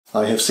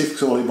I have 6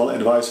 volleyball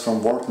advice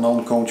from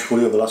world-known coach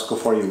Julio Velasco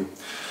for you.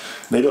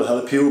 They will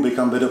help you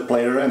become a better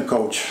player and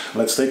coach.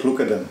 Let's take a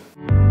look at them.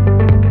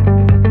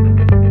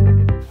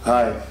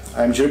 Hi,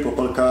 I'm JIRI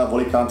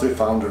VolleyCountry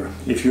founder.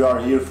 If you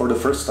are here for the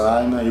first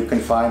time, you can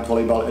find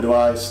volleyball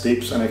advice,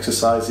 tips and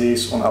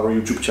exercises on our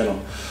YouTube channel.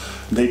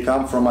 They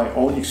come from my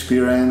own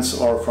experience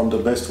or from the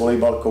best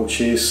volleyball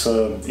coaches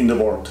in the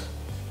world.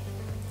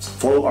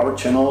 Follow our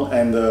channel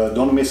and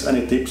don't miss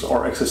any tips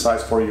or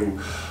exercise for you.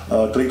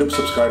 Click the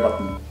subscribe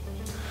button.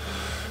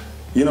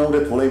 You know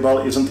that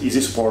volleyball isn't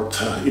easy sport.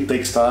 It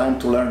takes time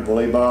to learn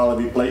volleyball.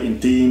 We play in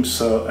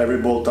teams, every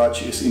ball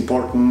touch is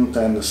important,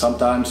 and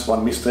sometimes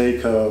one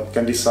mistake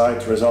can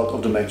decide the result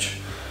of the match.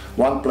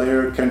 One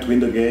player can't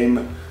win the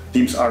game,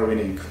 teams are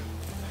winning.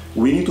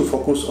 We need to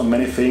focus on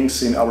many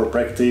things in our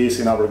practice,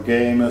 in our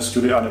game,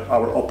 study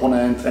our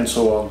opponent and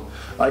so on.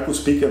 I could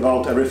speak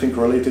about everything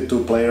related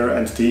to player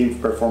and team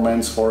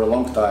performance for a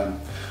long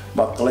time,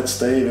 but let's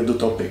stay with the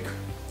topic.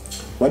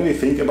 When we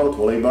think about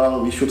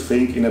volleyball, we should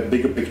think in a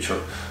bigger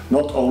picture,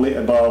 not only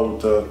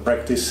about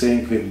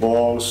practicing with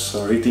balls,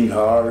 hitting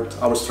hard,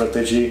 our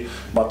strategy,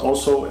 but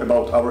also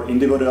about our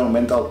individual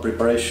mental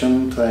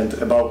preparation and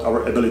about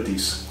our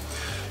abilities.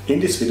 In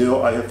this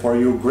video I have for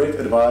you great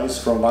advice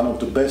from one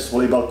of the best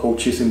volleyball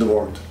coaches in the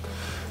world.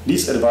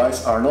 These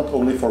advice are not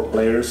only for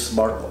players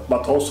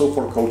but also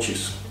for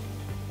coaches.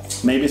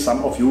 Maybe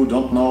some of you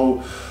don't know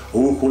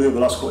who Julio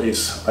Velasco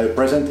is. I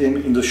present him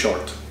in the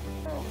short.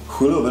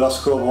 Julio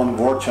Velasco won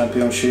World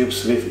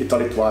Championships with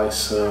Italy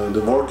twice,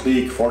 the World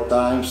League 4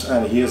 times,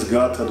 and he has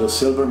got the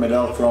silver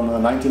medal from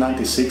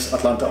 1996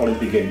 Atlanta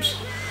Olympic Games.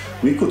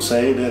 We could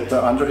say that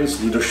under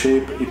his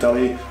leadership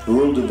Italy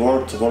ruled the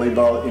world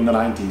volleyball in the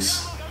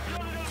 90s.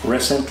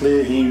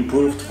 Recently he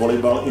improved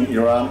volleyball in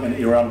Iran and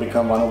Iran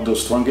became one of the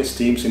strongest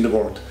teams in the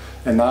world.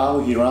 And now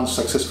he runs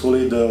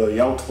successfully the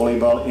youth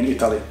volleyball in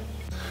Italy.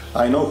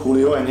 I know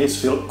Julio and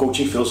his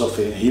coaching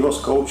philosophy. He was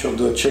coach of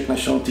the Czech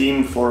national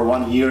team for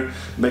 1 year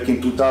back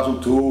in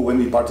 2002 when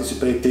we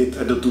participated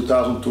at the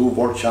 2002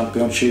 World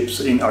Championships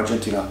in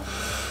Argentina.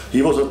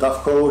 He was a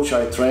tough coach.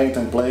 I trained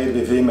and played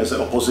with him as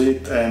an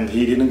opposite and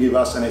he didn't give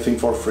us anything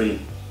for free.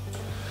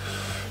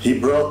 He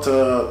brought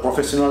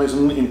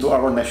professionalism into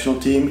our national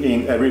team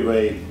in every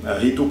way.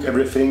 He took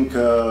everything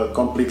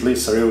completely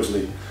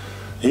seriously.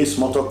 His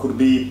motto could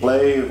be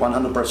play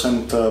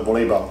 100%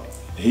 volleyball.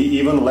 He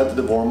even led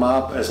the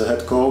warm-up as a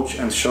head coach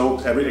and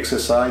showed every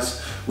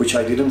exercise which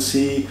I didn't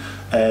see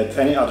at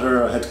any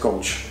other head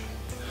coach.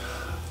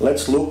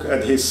 Let's look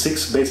at his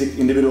 6 basic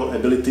individual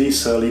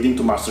abilities leading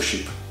to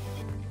mastership.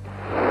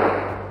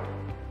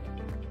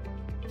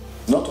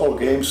 Not all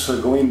games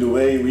go in the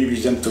way we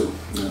wish them to.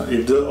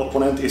 If the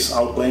opponent is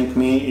outplaying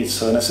me,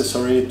 it's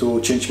necessary to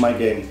change my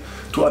game,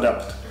 to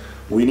adapt.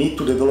 We need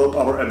to develop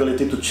our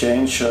ability to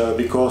change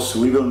because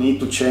we will need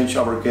to change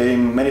our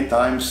game many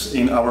times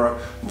in our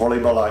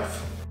volleyball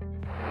life.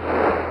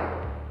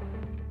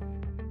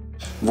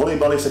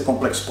 Volleyball is a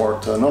complex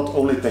sport, not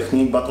only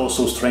technique but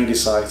also strength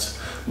decides.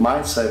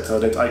 Mindset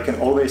that I can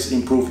always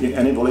improve in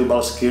any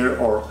volleyball skill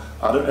or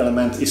other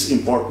element is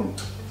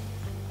important.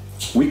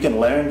 We can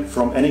learn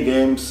from any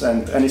games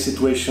and any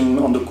situation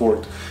on the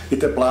court.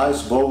 It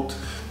applies both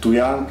to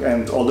young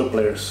and older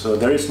players.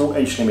 There is no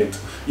age limit.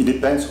 It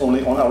depends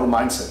only on our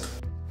mindset.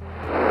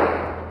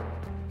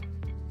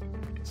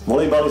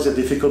 Volleyball is a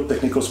difficult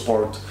technical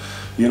sport.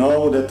 You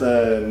know that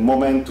the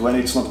moment when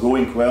it's not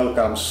going well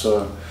comes.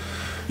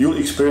 You'll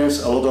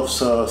experience a lot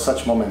of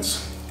such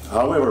moments.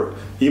 However,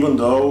 even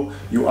though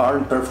you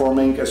aren't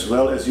performing as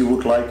well as you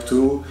would like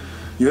to,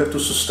 you have to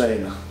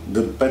sustain.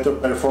 The better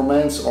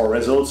performance or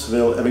results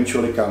will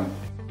eventually come.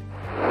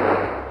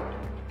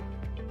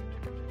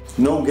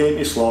 No game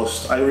is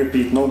lost. I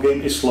repeat, no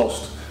game is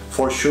lost.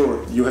 For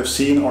sure, you have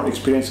seen or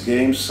experienced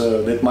games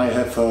that might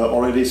have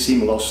already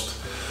seemed lost.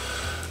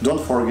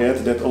 Don't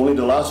forget that only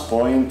the last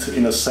point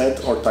in a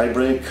set or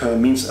tiebreak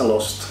means a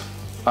loss.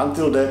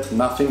 Until that,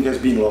 nothing has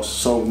been lost.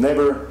 So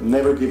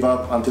never give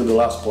up until the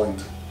last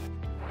point.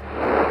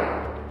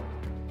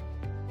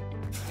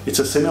 It's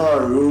a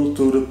similar rule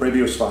to the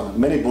previous one.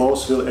 Many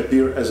balls will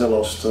appear as a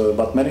loss,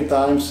 but many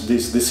times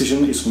this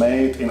decision is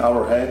made in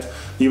our head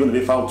even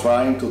without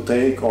trying to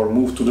take or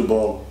move to the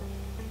ball.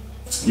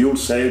 You'll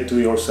say to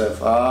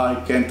yourself,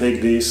 I can't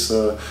take this,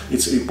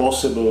 it's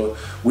impossible,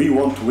 we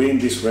won't win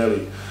this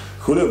rally.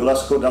 Julio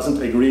Velasco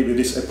doesn't agree with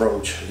this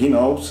approach. He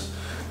knows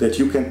that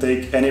you can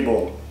take any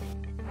ball.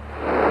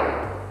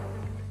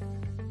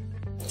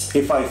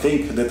 If I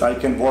think that I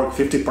can work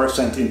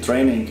 50% in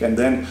training and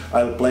then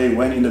I'll play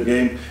when in the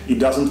game, it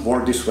doesn't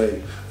work this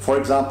way. For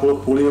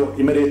example, Julio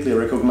immediately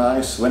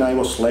recognized when I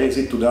was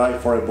lazy to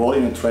dive for a ball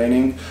in a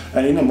training,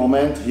 and in a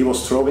moment he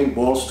was throwing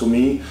balls to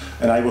me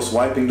and I was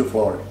wiping the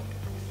floor.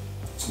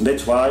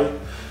 That's why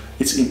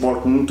it's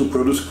important to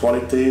produce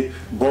quality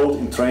both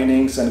in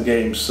trainings and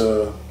games.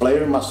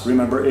 Player must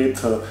remember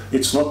it.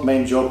 It's not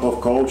main job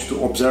of coach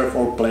to observe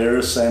all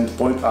players and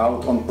point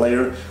out on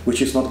player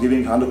which is not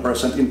giving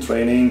 100% in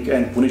training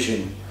and punish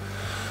him.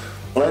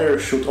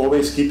 Players should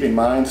always keep in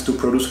mind to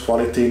produce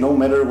quality no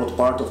matter what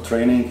part of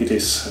training it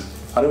is.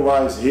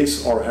 Otherwise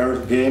his or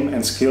her game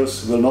and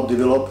skills will not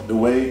develop the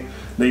way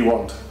they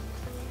want.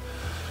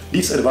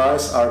 These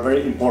advice are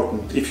very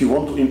important if you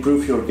want to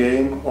improve your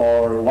game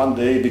or one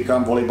day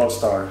become volleyball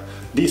star.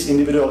 These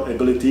individual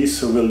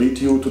abilities will lead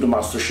you to the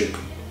mastership.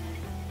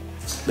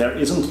 There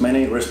isn't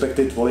many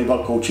respected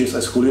volleyball coaches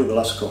as Julio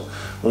Velasco.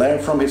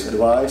 Learn from his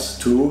advice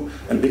too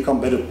and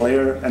become better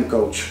player and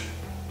coach.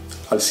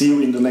 I'll see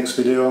you in the next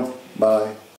video. Bye.